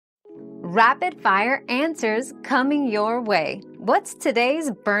Rapid fire answers coming your way. What's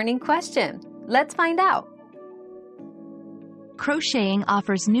today's burning question? Let's find out. Crocheting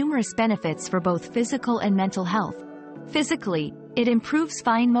offers numerous benefits for both physical and mental health. Physically, it improves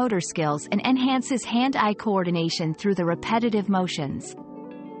fine motor skills and enhances hand-eye coordination through the repetitive motions.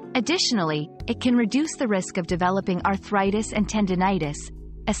 Additionally, it can reduce the risk of developing arthritis and tendinitis,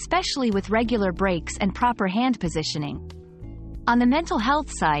 especially with regular breaks and proper hand positioning. On the mental health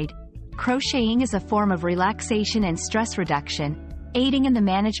side, crocheting is a form of relaxation and stress reduction, aiding in the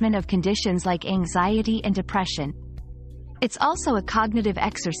management of conditions like anxiety and depression. It's also a cognitive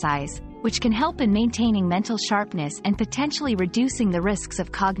exercise, which can help in maintaining mental sharpness and potentially reducing the risks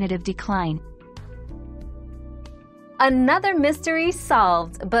of cognitive decline. Another mystery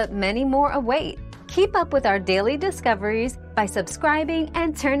solved, but many more await. Keep up with our daily discoveries by subscribing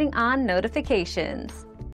and turning on notifications.